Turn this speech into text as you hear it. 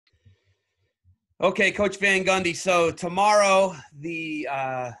Okay, Coach Van Gundy. So tomorrow, the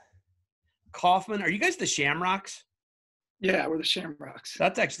Coffman. Are you guys the Shamrocks? Yeah, we're the Shamrocks.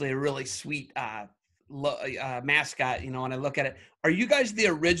 That's actually a really sweet mascot. When I look at it, are you guys the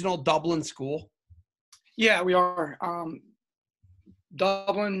original Dublin school? Yeah, we are.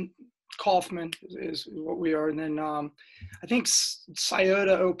 Dublin Coffman is what we are. And then I think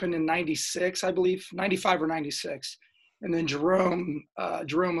Scioto opened in 96, I believe, 95 or 96. And then Jerome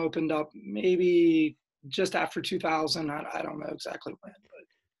opened up maybe just after 2000. I don't know exactly when.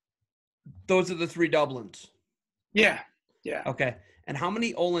 But Those are the three Dublins. yeah, yeah. Okay. And how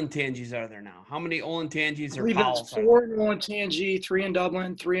many Olentangis are there now? How many Olentangis I or believe Powells it's are there? 4 in Olentangy, 3 in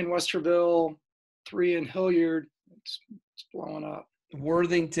Dublin, 3 in Westerville, 3 in Hilliard. It's blowing up.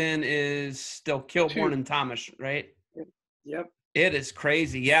 Worthington is still Kilbourne 2. and Thomas, right? Yep. It is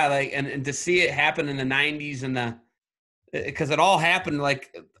crazy. Yeah. And to see it happen in the 90s because it all happened,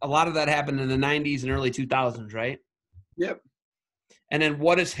 like a lot of that happened in the 90s and early 2000s, right? Yep. And then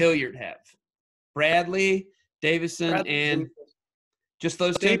what does Hilliard have? Bradley, Davison, Bradley's and just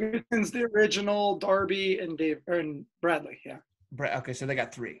those two? Davidson's the original, Darby and Bradley. Yeah. Okay, so they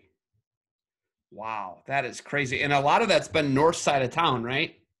got three. Wow, that is crazy. And a lot of that's been north side of town,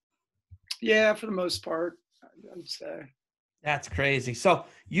 right? Yeah, for the most part, I'd say. That's crazy. So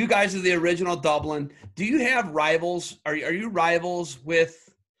you guys are the original Dublin. Do you have rivals? Are you rivals with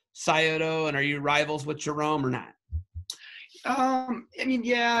Scioto, and are you rivals with Jerome or not? I mean,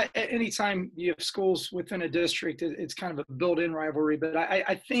 yeah, anytime you have schools within a district, it's kind of a built-in rivalry. But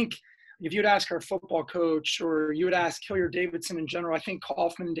I think if you'd ask our football coach or you would ask Hilliard Davidson in general, I think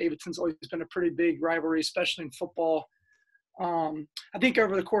Coffman and Davidson's always been a pretty big rivalry, especially in football. I think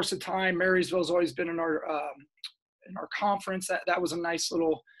over the course of time, Marysville's always been in our conference. That was a nice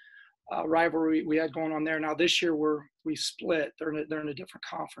little rivalry we had going on there. Now this year we split. They're in a different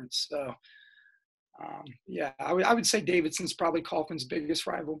conference. So yeah, I would say Davidson's probably Coffman's biggest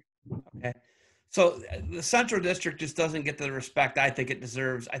rival. Okay. So the Central District just doesn't get the respect I think it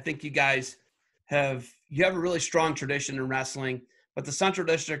deserves. I think you guys have a really strong tradition in wrestling, but the Central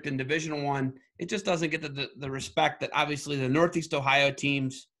District in Division I, it just doesn't get the respect that obviously the Northeast Ohio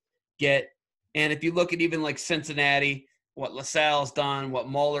teams get. And if you look at even like Cincinnati, what LaSalle's done, what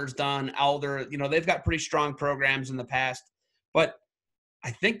Muller's done, Elder, they've got pretty strong programs in the past. But I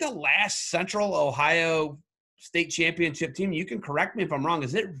think the last Central Ohio state championship team, you can correct me if I'm wrong,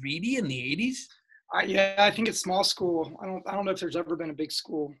 is it Reedy in the 80s? Yeah, I think it's small school. I don't know if there's ever been a big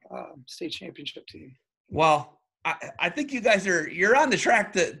school state championship team. Well, I think you guys you're on the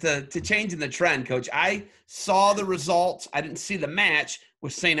track to changing the trend, Coach. I saw the results. I didn't see the match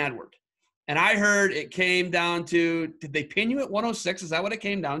with St. Edward. And I heard it came down to, did they pin you at 106? Is that what it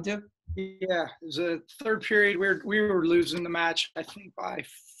came down to? Yeah, it was a third period. We were losing the match, I think, by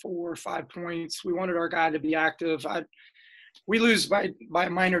 4 or 5 points. We wanted our guy to be active. We lose by a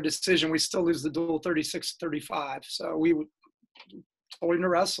minor decision. We still lose the duel 36-35. So we told him to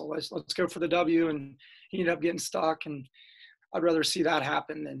wrestle. Let's go for the W, and he ended up getting stuck. And I'd rather see that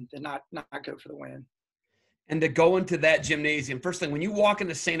happen than not go for the win. And to go into that gymnasium, first thing, when you walk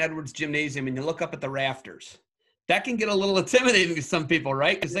into St. Edward's gymnasium and you look up at the rafters, that can get a little intimidating to some people,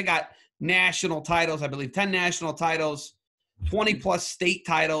 right? Because they got national titles, I believe 10 national titles, 20 plus state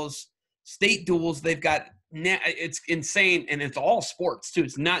titles, state duels. They've got, it's insane. And it's all sports too.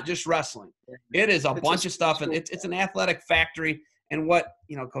 It's not just wrestling. It is a bunch of stuff. And it's an athletic factory. And what,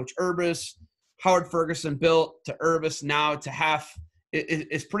 Coach Urbis, Howard Ferguson built to Urbis now to have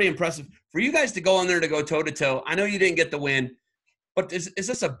is pretty impressive. For you guys to go in there to go toe to toe, I know you didn't get the win, but is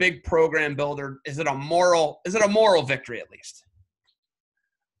this a big program builder? Is it a moral victory at least?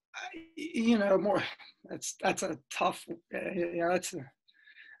 More. That's a tough. That's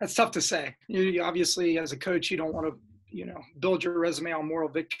tough to say. You obviously, as a coach, you don't want to build your resume on moral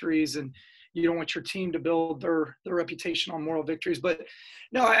victories, and you don't want your team to build their reputation on moral victories. But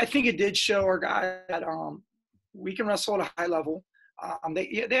no, I think it did show our guy that we can wrestle at a high level.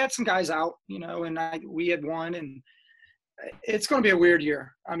 They had some guys out, and we had one, and it's going to be a weird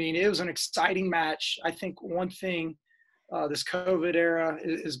year. I mean, it was an exciting match. I think one thing this COVID era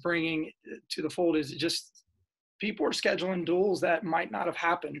is bringing to the fold is just people are scheduling duels that might not have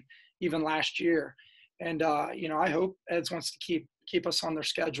happened even last year. And, I hope Eds wants to keep us on their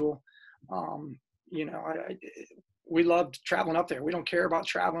schedule. We loved traveling up there. We don't care about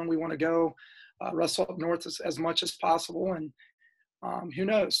traveling. We want to go wrestle up north as much as possible. And who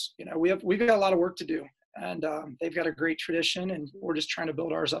knows? We've got a lot of work to do, and they've got a great tradition, and we're just trying to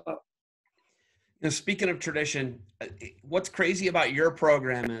build ours up. Speaking of tradition, what's crazy about your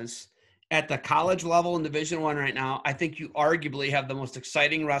program is at the college level in Division I right now, I think you arguably have the most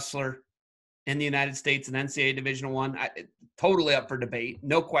exciting wrestler in the United States in NCAA Division I. Totally up for debate.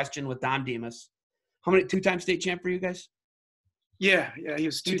 No question with Dom Demas. How many two-time state champ for you guys? Yeah, he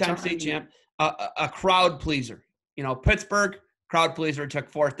was two-time state champ. A crowd pleaser. You know, Pittsburgh, crowd pleaser, took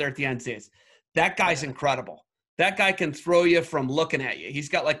fourth there at the NCAAs. That guy's incredible. That guy can throw you from looking at you. He's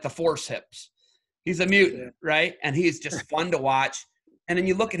got like the force hips. He's a mutant, right? And he's just fun to watch. And then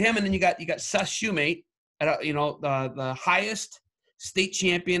you look at him, and then you got Seth Shoemate, the highest state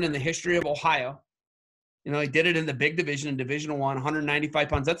champion in the history of Ohio. You know, he did it in the big division, in Division I, 195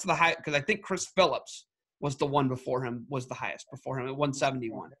 pounds. That's the high, because I think Chris Phillips was the one before him, was the highest before him at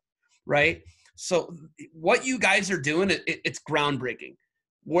 171, right? So what you guys are doing, it's groundbreaking.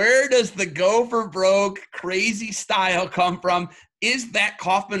 Where does the go for broke, crazy style come from? Is that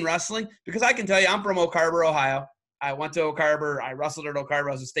Coffman wrestling? Because I can tell you, I'm from Oak Harbor, Ohio. I went to Oak Harbor. I wrestled at Oak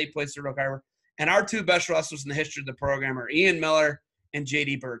Harbor. I was a state placer at Oak Harbor. And our two best wrestlers in the history of the program are Ian Miller and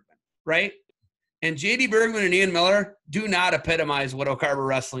J.D. Bergman, right? And J.D. Bergman and Ian Miller do not epitomize what Oak Harbor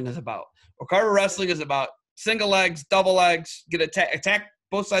wrestling is about. Oak Harbor wrestling is about single legs, double legs, get attack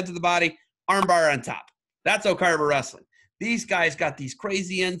both sides of the body, armbar on top. That's Oak Harbor wrestling. These guys got these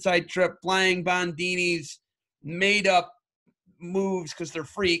crazy inside trip, flying bandinis, made up moves because they're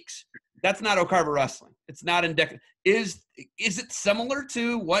freaks. That's not Oak Harbor wrestling. It's not indicative. Is it similar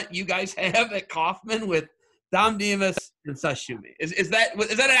to what you guys have at Coffman with Dom Demas and Seth Shoemate? Is that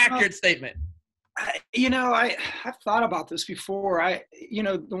an accurate statement? I've thought about this before.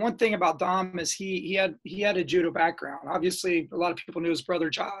 The one thing about Dom is he had a judo background. Obviously, a lot of people knew his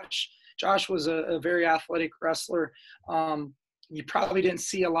brother Josh. Josh was a very athletic wrestler. You probably didn't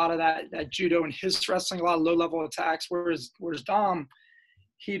see a lot of that judo in his wrestling, a lot of low-level attacks, whereas Dom,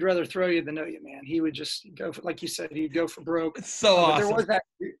 he'd rather throw you than know you, man. He would just go for, like you said, he'd go for broke. It's so awesome. But there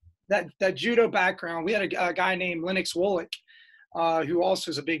was that judo background. We had a guy named Lennox Wollick, who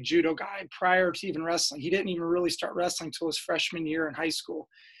also is a big judo guy prior to even wrestling. He didn't even really start wrestling until his freshman year in high school.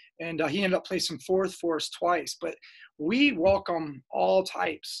 And he ended up placing fourth for us twice. But we welcome all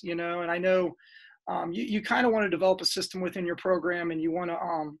types, and I know you kind of want to develop a system within your program, and you want to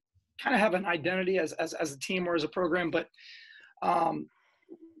kind of have an identity as a team or as a program. But,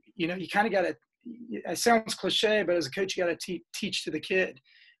 you kind of got to – it sounds cliche, but as a coach, you got to teach to the kid.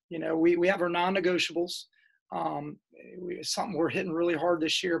 We have our non-negotiables. Something we're hitting really hard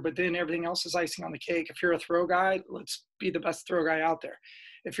this year, but then everything else is icing on the cake. If you're a throw guy, let's be the best throw guy out there.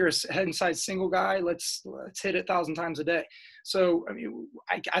 If you're a head inside single guy, let's hit it 1,000 times a day. So,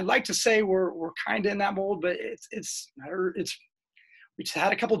 I like to say we're kind of in that mold, but it's we just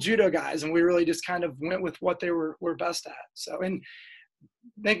had a couple judo guys, and we really just kind of went with what they were best at. So, and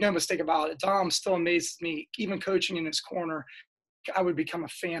make no mistake about it, Dom still amazes me, even coaching in his corner. I would become a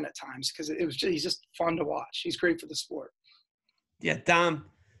fan at times because he's just fun to watch. He's great for the sport. Yeah, Dom,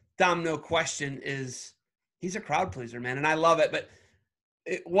 no question he's a crowd pleaser, man, and I love it. But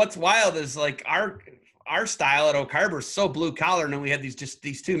what's wild is like our style at Oak Harbor is so blue collar, and then we have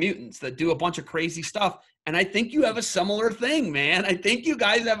these two mutants that do a bunch of crazy stuff. And I think you have a similar thing, man. I think you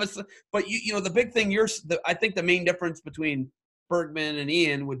guys have but the big thing I think the main difference between Bergman and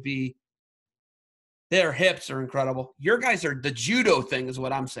Ian would be their hips are incredible. Your guys the judo thing is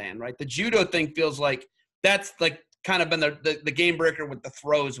what I'm saying, right? The judo thing feels like that's like kind of been the game breaker with the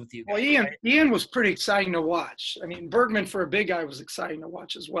throws with you guys. Well, Ian was pretty exciting to watch. I mean, Bergman for a big guy was exciting to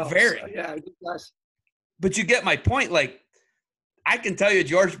watch as well. Very. So, yeah. But you get my point. Like, I can tell you,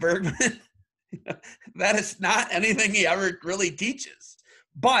 George Bergman, that is not anything he ever really teaches.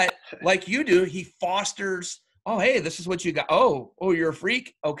 But like you do, he fosters. Oh, hey, this is what you got. Oh, you're a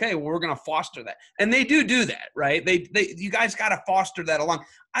freak. Okay, well, we're gonna foster that, and they do that, right? You guys got to foster that along.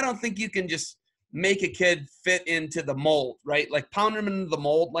 I don't think you can just make a kid fit into the mold, right? Like pound him into the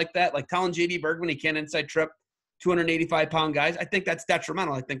mold like that, like telling J.D. Bergman he can't inside trip 285-pound guys. I think that's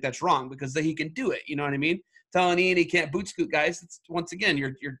detrimental. I think that's wrong because he can do it. You know what I mean? Telling Ian he can't boot scoot guys. It's once again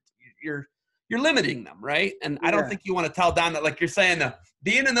you're limiting them, right? And I don't think you want to tell Don that, like you're saying,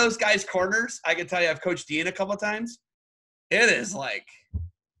 being in those guys' corners. I can tell you, I've coached Dean a couple of times. It is like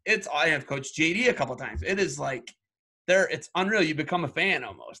I have coached JD a couple of times. It is like it's unreal. You become a fan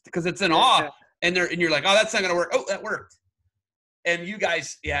almost because it's in awe. And you're like, oh, that's not going to work. Oh, that worked. And you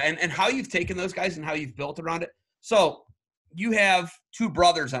guys, and how you've taken those guys and how you've built around it. So you have two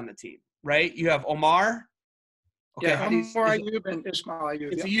brothers on the team, right? You have Omar. Okay, Omar Ayub and Ismail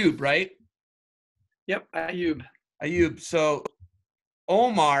Ayub. It's Ayub, right? Yep, Ayub. So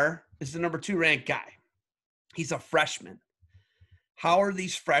Omar is the number 2 ranked guy. He's a freshman. How are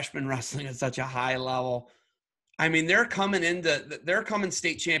these freshmen wrestling at such a high level? I mean, they're coming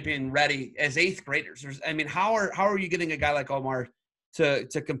state champion ready as 8th graders. How are you getting a guy like Omar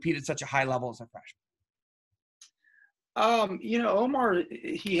to compete at such a high level as a freshman? Omar,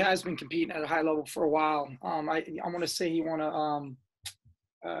 he has been competing at a high level for a while. I want to say he won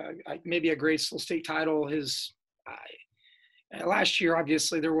maybe a Graceville state title. Last year,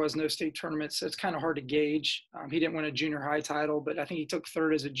 obviously, there was no state tournament, so it's kind of hard to gauge. He didn't win a junior high title, but I think he took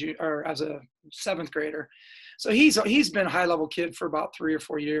third as a seventh grader. So he's been a high level kid for about 3 or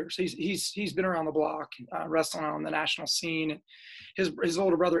 4 years. He's been around the block, wrestling on the national scene. His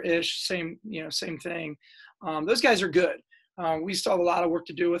older brother Ish, same thing. Those guys are good. We still have a lot of work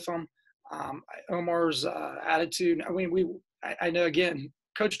to do with them. Omar's attitude. I mean, I know, again,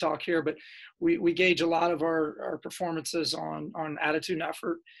 coach talk here, but we gauge a lot of our performances on attitude and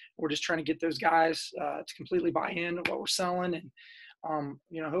effort. We're just trying to get those guys to completely buy into what we're selling,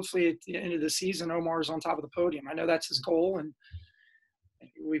 and hopefully at the end of the season, Omar's on top of the podium. I know that's his goal, and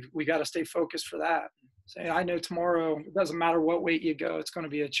we got to stay focused for that. So I know tomorrow, it doesn't matter what weight you go, it's going to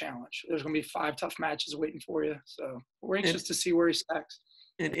be a challenge. There's going to be 5 tough matches waiting for you. So we're anxious to see where he stacks.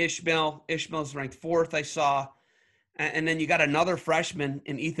 And Ishmael's ranked 4th, I saw. And then you got another freshman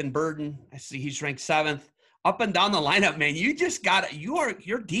in Ethan Burden. I see he's ranked 7th. Up and down the lineup, man,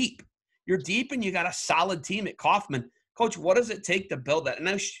 you're deep. You're deep, and you got a solid team at Coffman. Coach, what does it take to build that? And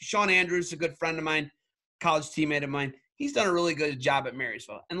now Sean Andrews is a good friend of mine, college teammate of mine. He's done a really good job at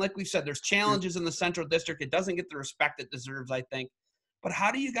Marysville. And like we said, there's challenges in the Central District. It doesn't get the respect it deserves, I think. But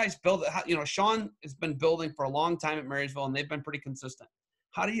how do you guys build it? Sean has been building for a long time at Marysville, and they've been pretty consistent.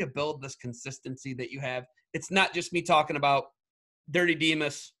 How do you build this consistency that you have? It's not just me talking about Dirty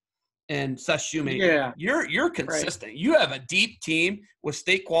Demas and Seth Shoemate. Yeah. You're consistent. Right. You have a deep team with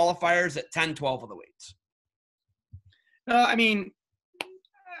state qualifiers at 10, 12 of the weights. I mean,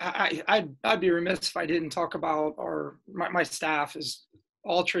 I'd be remiss if I didn't talk about my staff is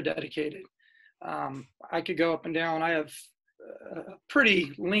ultra dedicated. I could go up and down. I have a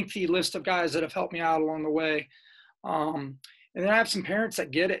pretty lengthy list of guys that have helped me out along the way. And then I have some parents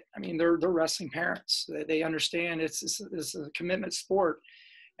that get it. I mean, they're wrestling parents. They understand it's a commitment sport.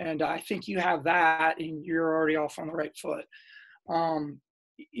 And I think you have that, and you're already off on the right foot.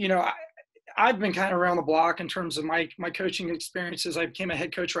 I've been kind of around the block in terms of my coaching experiences. I became a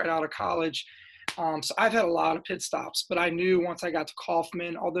head coach right out of college. So I've had a lot of pit stops, but I knew once I got to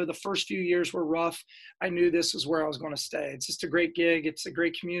Coffman, although the first few years were rough, I knew this was where I was going to stay. It's just a great gig. It's a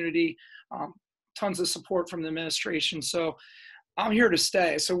great community, tons of support from the administration. So I'm here to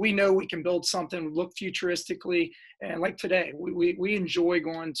stay. So we know we can build something, look futuristically. And like today, we enjoy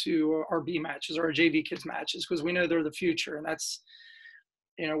going to our B matches or our JV kids matches because we know they're the future. And that's,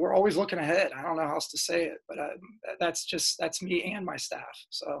 we're always looking ahead. I don't know how else to say it, but that's me and my staff.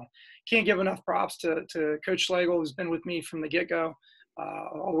 So can't give enough props to Coach Schlegel, who's been with me from the get-go,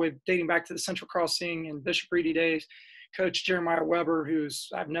 all the way dating back to the Central Crossing and Bishop Reedy days. Coach Jeremiah Weber,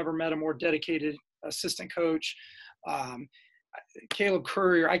 I've never met a more dedicated assistant coach. Caleb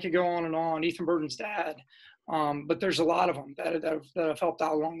Currier, I could go on and on, Ethan Burton's dad. But there's a lot of them that have helped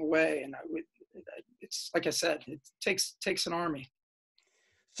out along the way. And it's like I said, it takes an army.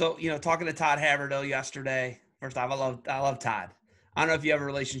 So, talking to Todd Haverdill yesterday, first off, I love Todd. I don't know if you have a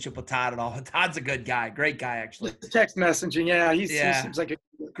relationship with Todd at all. Todd's a good guy, great guy, actually. Text messaging, yeah. He seems like a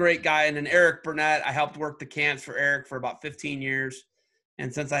great guy. And then Eric Burnett, I helped work the camps for Eric for about 15 years.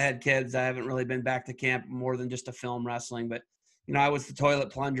 And since I had kids, I haven't really been back to camp more than just to film wrestling. But, I was the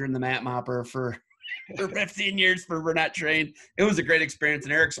toilet plunger and the mat mopper for 15 years for Burnett Train. It was a great experience.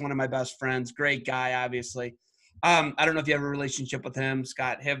 And Eric's one of my best friends. Great guy, obviously. I don't know if you have a relationship with him.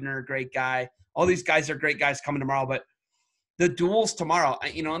 Scott Hivner, great guy. All these guys are great guys coming tomorrow. But the duels tomorrow,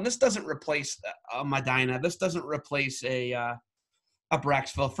 and this doesn't replace a Medina. This doesn't replace a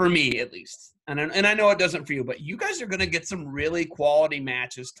Brecksville, for me at least. And I know it doesn't for you. But you guys are going to get some really quality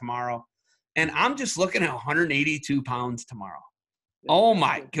matches tomorrow. And I'm just looking at 182 pounds tomorrow. Oh,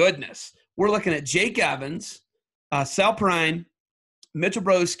 my goodness. We're looking at Jake Evans, Sal Prine, Mitchell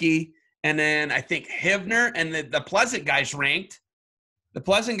Broski, and then I think Hivner and the Pleasant guys ranked. The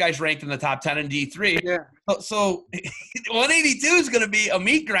Pleasant guys ranked in the top 10 in D3. Yeah. So 182 is going to be a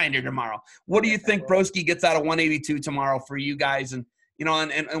meat grinder tomorrow. What do you think Broski gets out of 182 tomorrow for you guys? And,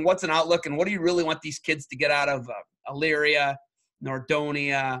 and what's an outlook? And what do you really want these kids to get out of Elyria,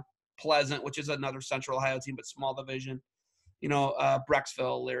 Nordonia, Pleasant, which is another Central Ohio team, but small division,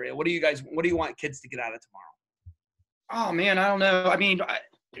 Brecksville, Elyria. What do you want kids to get out of tomorrow? Oh, man, I don't know. I mean,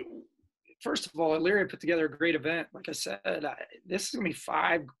 first of all, Elyria put together a great event. Like I said, this is going to be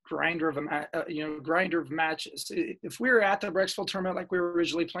 5 grinder of matches. If we were at the Brecksville tournament like we were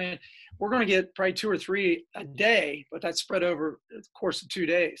originally planning, we're going to get probably 2 or 3 a day, but that's spread over the course of 2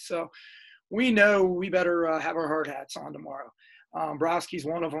 days. So we know we better have our hard hats on tomorrow. Broski's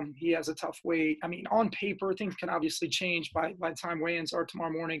one of them. He has a tough weight. I mean, on paper, things can obviously change by the time weigh-ins are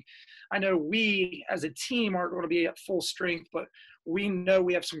tomorrow morning. I know we as a team aren't going to be at full strength, but we know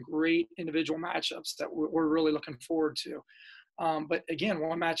we have some great individual matchups that we're really looking forward to. But again,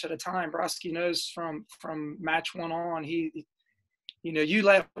 one match at a time. Broski knows from match one on, you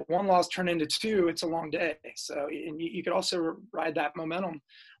let one loss turn into two, it's a long day. So, and you could also ride that momentum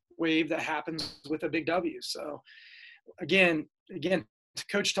wave that happens with a big W. So again,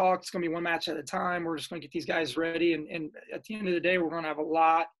 coach talk, it's going to be one match at a time. We're just going to get these guys ready. And at the end of the day, we're going to have a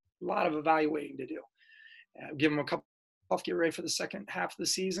lot of evaluating to do. Give them a couple off, get ready for the second half of the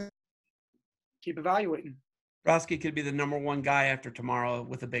season. Keep evaluating. Broski could be the number one guy after tomorrow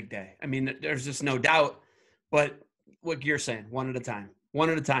with a big day. I mean, there's just no doubt. But what you're saying, one at a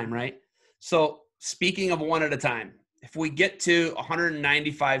time, right? So speaking of one at a time, if we get to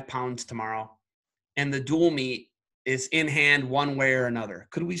 195 pounds tomorrow and the dual meet is in hand one way or another,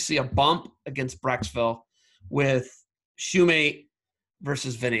 could we see a bump against Brecksville with Shoemate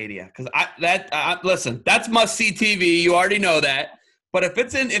versus Venadia? Because listen, that's must-see TV. You already know that. But if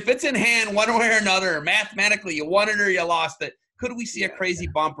it's in hand one way or another, or mathematically you won it or you lost it, could we see a crazy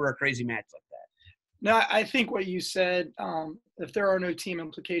bump or a crazy match like that? No, I think what you said, if there are no team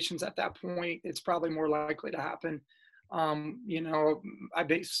implications at that point, it's probably more likely to happen. I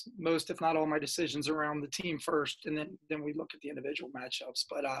base most, if not all, my decisions around the team first, and then we look at the individual matchups.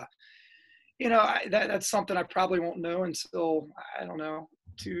 But, that's something I probably won't know until, I don't know,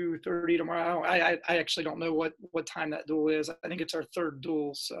 2:30 tomorrow. I actually don't know what time that duel is. I think it's our third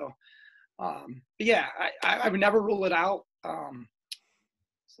duel. So, I would never rule it out.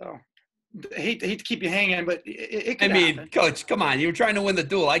 So I hate to keep you hanging, but it could happen. Coach, come on. You're trying to win the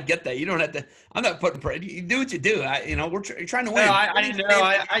duel. I get that. You don't have to – I'm not putting – you do what you do. You're trying to win. No, I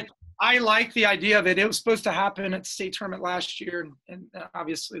know. I like the idea of it. It was supposed to happen at the state tournament last year, and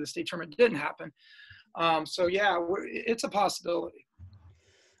obviously the state tournament didn't happen. It's a possibility.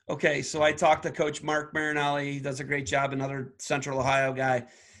 Okay, so I talked to Coach Mark Marinelli. He does a great job, another Central Ohio guy.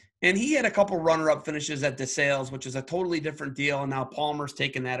 And he had a couple runner-up finishes at DeSales, which is a totally different deal, and now Palmer's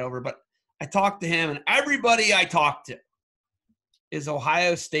taken that over. But I talked to him, and everybody I talked to is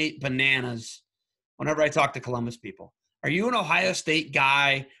Ohio State bananas whenever I talk to Columbus people. Are you an Ohio State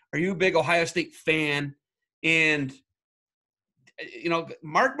guy? Are you a big Ohio State fan? And,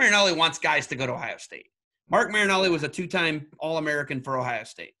 Mark Marinelli wants guys to go to Ohio State. Mark Marinelli was a two-time All-American for Ohio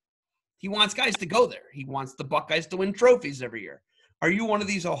State. He wants guys to go there. He wants the Buckeyes to win trophies every year. Are you one of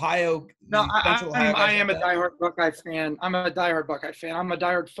these Ohio? No, I am a diehard Buckeye fan. I'm a diehard Buckeye fan. I'm a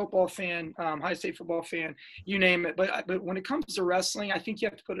diehard football fan, Ohio State football fan, you name it. But when it comes to wrestling, I think you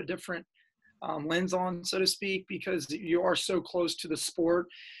have to put a different lens on, so to speak, because you are so close to the sport.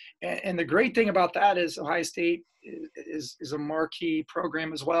 And the great thing about that is Ohio State is a marquee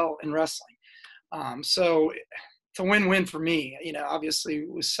program as well in wrestling. So it's a win-win for me. Obviously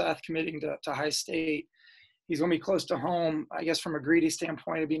with Seth committing to Ohio State, he's going to be close to home. I guess from a greedy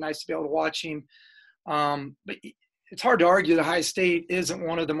standpoint, it'd be nice to be able to watch him. But it's hard to argue that Ohio State isn't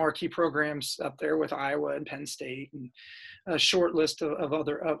one of the marquee programs up there with Iowa and Penn State and a short list of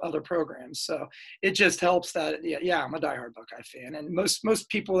other programs. So it just helps that, I'm a diehard Buckeye fan. And most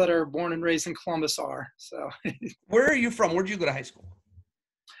people that are born and raised in Columbus are. So Where are you from? Where did you go to high school?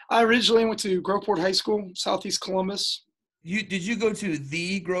 I originally went to Groveport High School, Southeast Columbus. Did you go to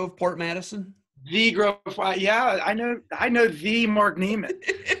the Groveport Madison? The Grove, I know the Mark Neiman.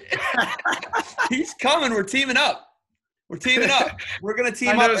 He's coming. We're teaming up. We're going to team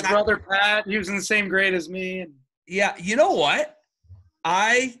up. I know his brother Pat. He was in the same grade as me. Yeah, you know what?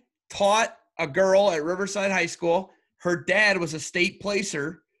 I taught a girl at Riverside High School. Her dad was a state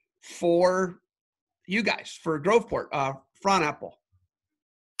placer for you guys, for Groveport, Fronapple.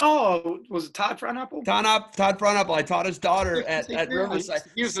 Oh, was it Todd Fronapple? Todd Fronapple. I taught his daughter at Riverside.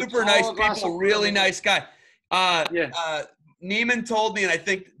 Super nice people, really nice guy. Neiman told me, and I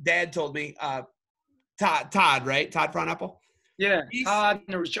think Dad told me, Todd, right? Todd Fronapple? Yeah, Todd, and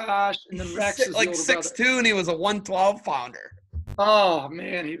there was Josh, and then Rex. Like 6'2", and he was a 112 pounder. Oh,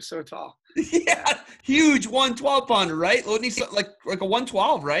 man, he was so tall. Yeah, huge 112 pounder, right? Wasn't he like a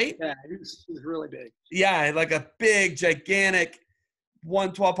 112, right? Yeah, he was really big. Yeah, like a big, gigantic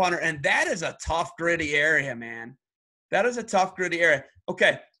 112 pounder. And that is a tough, gritty area, man. That is a tough, gritty area.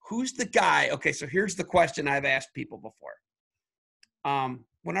 Okay, who's the guy? Okay, so here's the question I've asked people before.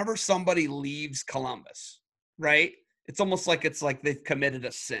 Whenever somebody leaves Columbus, right? It's almost like they've committed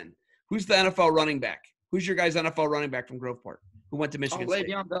a sin. Who's the NFL running back? Who's your guy's NFL running back from Groveport who went to Michigan State?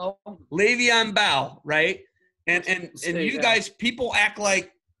 Le'Veon Bell. Le'Veon Bell, right? And you guys, people act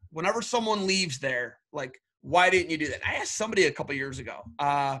like whenever someone leaves there, like Why didn't you do that? I asked somebody a couple years ago.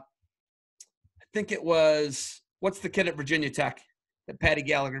 I think it was, what's the kid at Virginia Tech that Patty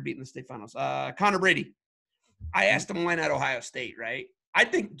Gallagher beat in the state finals? Connor Brady. I asked him why not Ohio State, right?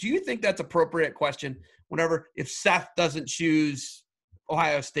 Do you think that's appropriate question whenever, if Seth doesn't choose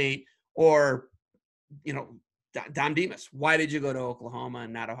Ohio State or, Don Demas, why did you go to Oklahoma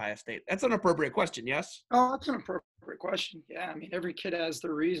and not Ohio State? That's an appropriate question, yes? Oh, that's an appropriate question. Yeah, I mean, every kid has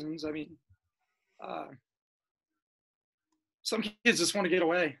their reasons. I mean, some kids just want to get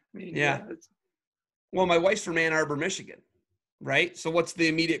away. I mean, yeah. Well, my wife's from Ann Arbor, Michigan, right? So what's the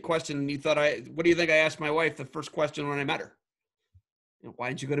immediate question what do you think I asked my wife the first question when I met her? Why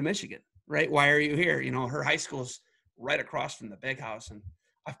didn't you go to Michigan, right? Why are you here? Her high school's right across from the big house. And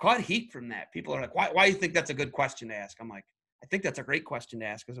I've caught heat from that. People are like, why do you think that's a good question to ask? I'm like, I think that's a great question to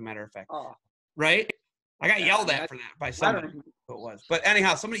ask, as a matter of fact. Oh. Right? I got yelled at for that by somebody. Who it was. But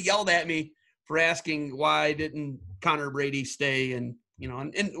anyhow, somebody yelled at me for asking why didn't Connor Brady stay, and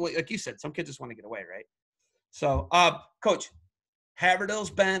like you said, some kids just want to get away, right? So, Coach, Haverdale's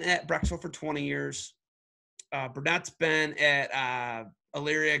been at Brexville for 20 years. Burnett's been at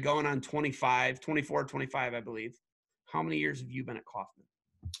Elyria going on 24, 25, I believe. How many years have you been at Coffman?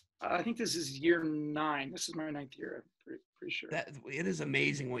 I think this is year 9. This is my 9th year, I'm pretty sure. It is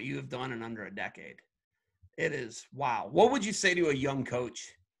amazing what you have done in under a decade. It is, wow. What would you say to a young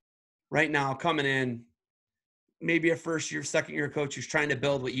coach right now coming in, maybe a first year, second year coach who's trying to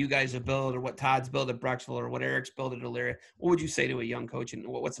build what you guys have built, or what Todd's built at Brexville, or what Eric's built at Elyria? What would you say to a young coach, and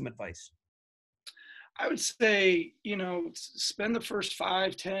what's some advice? I would say, spend the first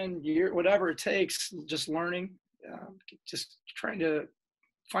 5, 10 years, whatever it takes, just learning, just trying to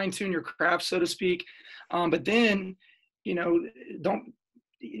fine tune your craft, so to speak. But then, don't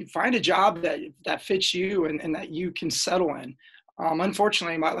find a job that fits you and that you can settle in.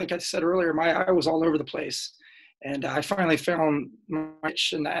 Unfortunately, like I said earlier, I was all over the place, and I finally found my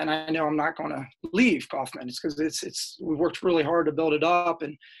niche, and I know I'm not going to leave Coffman. It's because we worked really hard to build it up,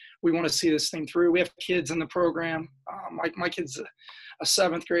 and we want to see this thing through. We have kids in the program. My kid's a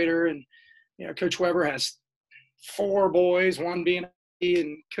 7th grader, and Coach Weber has 4 boys, one being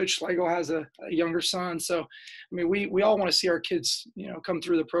and Coach Schlegel has a younger son. So, I mean, we all want to see our kids, come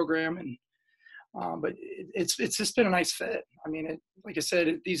through the program, and but it's just been a nice fit. I mean, like I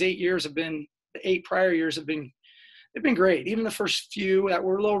said, these 8 years have been, the 8 prior years they've been great. Even the first few that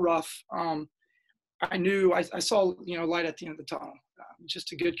were a little rough, I saw, light at the end of the tunnel.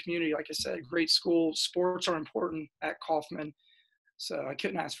 Just a good community, like I said, great school. Sports are important at Coffman, so I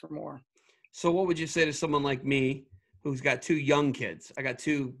couldn't ask for more. So what would you say to someone like me who's got 2 young kids? I got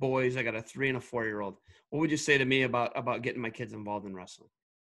 2 boys. I got a 3 and a 4-year-old. What would you say to me about getting my kids involved in wrestling?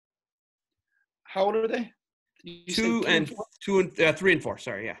 How old are they? 3 and 4.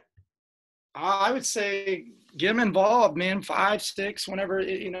 Sorry, yeah. I would say get them involved, man. 5, 6, whenever,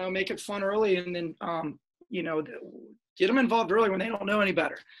 make it fun early, and then get them involved early when they don't know any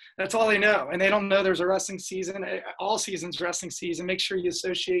better. That's all they know, and they don't know there's a wrestling season. All seasons wrestling season. Make sure you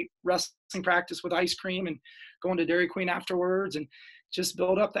associate wrestling practice with ice cream and going to Dairy Queen afterwards, and just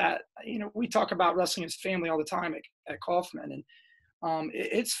build up that. We talk about wrestling as family all the time at Coffman, and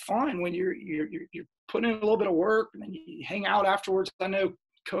it's fun when you're putting in a little bit of work and then you hang out afterwards. I know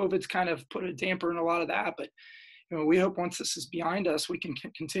COVID's kind of put a damper in a lot of that, but we hope once this is behind us, we can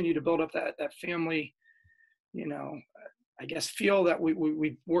continue to build up that family. I guess feel that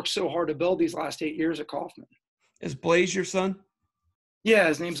we worked so hard to build these last 8 years at Coffman. Is Blaze your son? Yeah,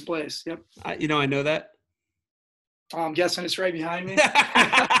 his name's Blaze. Yep. I know that. I'm guessing it's right behind me.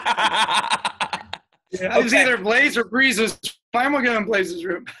 Yeah, it was either Blaze or Breeze's. I'm gonna go in Blaze's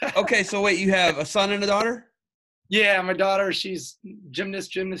room. Okay, so wait, you have a son and a daughter? Yeah, my daughter, she's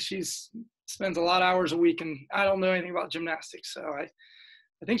gymnast. She spends a lot of hours a week, and I don't know anything about gymnastics, so I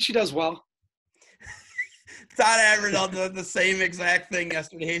think she does well. Todd Averdell did the same exact thing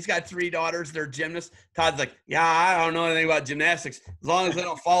yesterday. He's got 3 daughters. They're gymnasts. Todd's like, yeah, I don't know anything about gymnastics. As long as they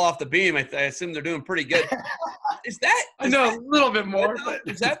don't fall off the beam, I assume they're doing pretty good. I know a little bit more. But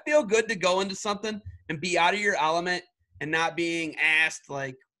does that feel good to go into something and be out of your element and not being asked,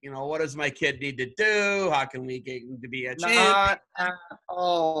 like, what does my kid need to do? How can we get him to be a champion? Not at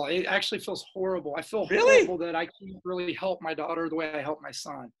all. It actually feels horrible. I feel horrible that I can't really help my daughter the way I help my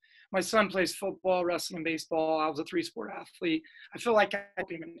son. My son plays football, wrestling, and baseball. I was a 3-sport athlete. I feel like I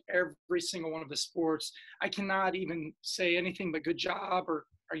help him in every single one of the sports. I cannot even say anything but good job or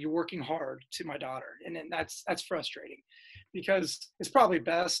are you working hard to my daughter? And then that's frustrating because it's probably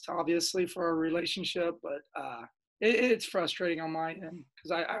best, obviously, for our relationship, but it's frustrating on my end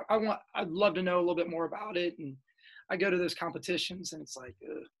because I'd love to know a little bit more about it. And I go to those competitions and it's like,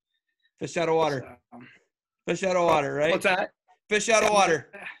 fish out of water. So, Fish out of water, right? What's that? Fish out of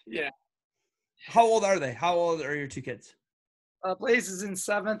water. Yeah. How old are they? How old are your two kids? Blaze is in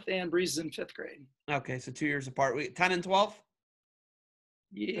 7th and Breeze is in 5th grade. Okay, so 2 years apart. 10 and 12?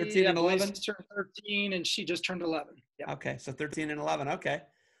 Yeah, 13 and 11? Blaze turned 13 and she just turned 11. Yeah. Okay, so 13 and 11. Okay.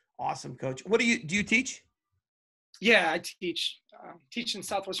 Awesome, Coach. What do you teach? Yeah, I teach in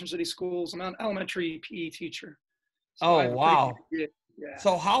Southwestern City Schools. I'm an elementary PE teacher. So Oh, wow. Yeah.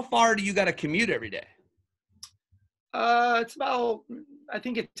 So how far do you got to commute every day? It's about, I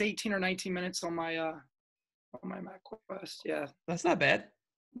think it's 18 or 19 minutes on my MapQuest. Yeah. That's not bad.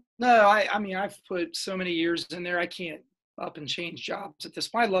 No, I mean, I've put so many years in there. I can't up and change jobs at this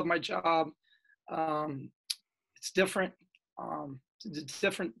point. I love my job. It's different. It's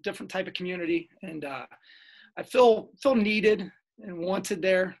different type of community, and I feel needed and wanted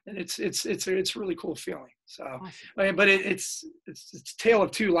there, and it's a really cool feeling. So, I mean, but it's a tale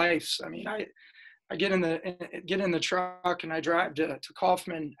of two lives. I mean, I get in the truck and I drive to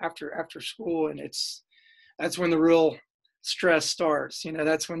Coffman after school, and that's when the real stress starts. You know,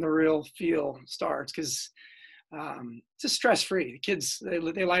 that's when the real feel starts, because it's just stress-free. The kids, they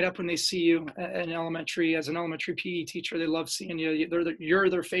light up when they see you in elementary. As an elementary PE teacher, they love seeing you. You're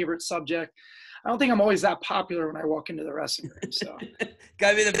their favorite subject. I don't think I'm always that popular when I walk into the wrestling room. So,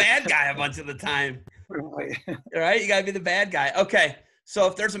 gotta be the bad guy a bunch of the time. Really. All right, you gotta be the bad guy. Okay, so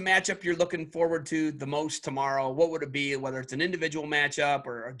if there's a matchup you're looking forward to the most tomorrow, what would it be? Whether it's an individual matchup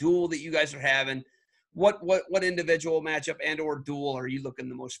or a duel that you guys are having, what individual matchup and or duel are you looking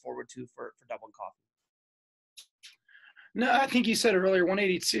the most forward to for Dublin Coffee? No, I think you said earlier,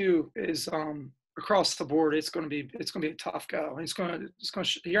 182 is across the board. It's going to be a tough go. You're going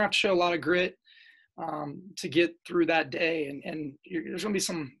to have to show a lot of grit to get through that day, and there's going to be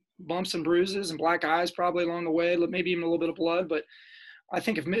some bumps and bruises and black eyes probably along the way, maybe even a little bit of blood. But I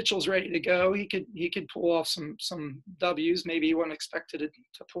think if Mitchell's ready to go, he could pull off some W's. Maybe he wasn't expected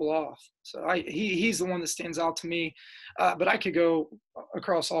to pull off. So he's the one that stands out to me. But I could go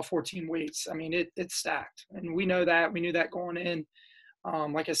across all 14 weights. I mean, it's stacked, and we know that. We knew that going in.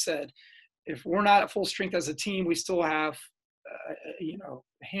 Like I said, if we're not at full strength as a team, we still have a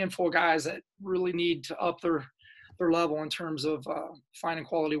handful of guys that really need to up their level in terms of finding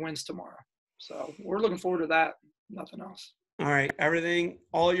quality wins tomorrow. So we're looking forward to that. Nothing else. All right,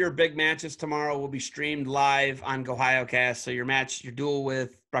 all your big matches tomorrow will be streamed live on GoHioCast. So your duel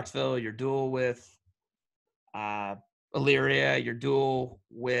with Bruxville, your duel with Elyria, your duel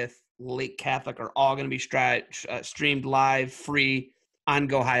with Lake Catholic are all going to be streamed live, free on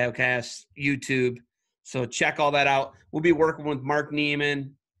GoHioCast, YouTube. So check all that out. We'll be working with Mark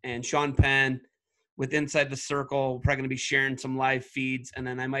Neiman and Sean Penn with Inside the Circle. We're probably going to be sharing some live feeds, and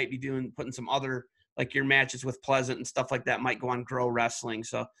then I might be putting some other, like your matches with Pleasant and stuff like that might go on Grow Wrestling.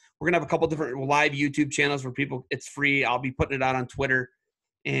 So we're going to have a couple different live YouTube channels where it's free. I'll be putting it out on Twitter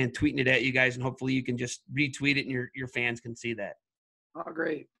and tweeting it at you guys, and hopefully you can just retweet it and your fans can see that. Oh,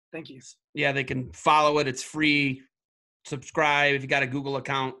 great. Thank you. Yeah, they can follow it. It's free. Subscribe. If you got a Google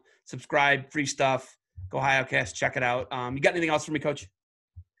account, subscribe, free stuff. Go HioCast, check it out. You got anything else for me, Coach?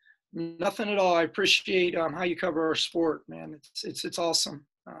 Nothing at all. I appreciate how you cover our sport, man. It's awesome.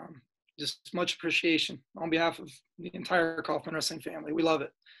 Just much appreciation on behalf of the entire Coffman Wrestling family. We love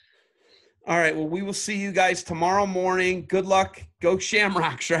it. All right. Well, we will see you guys tomorrow morning. Good luck. Go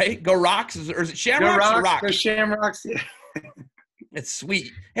Shamrocks, right? Go Rocks. Or is it Shamrocks or Rocks? Go Shamrocks. Yeah. It's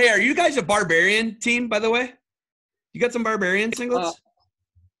sweet. Hey, are you guys a Barbarian team, by the way? You got some Barbarian singlets?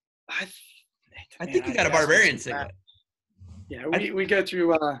 I think you got a Barbarian singlet. Yeah, we go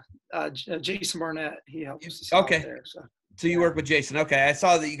through Jason Barnett. He helps us out there. So you work with Jason. Okay, I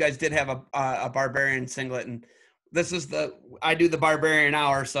saw that you guys did have a Barbarian singlet, and I do the Barbarian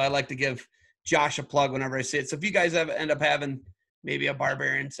Hour, so I like to give Josh a plug whenever I see it. So if you guys end up having maybe a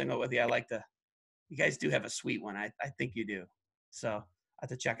Barbarian singlet with you, you guys do have a sweet one. I think you do. So I have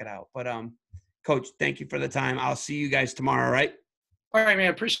to check it out. But Coach, thank you for the time. I'll see you guys tomorrow, all right? All right,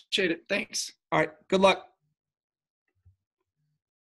 man. Appreciate it. Thanks. All right. Good luck.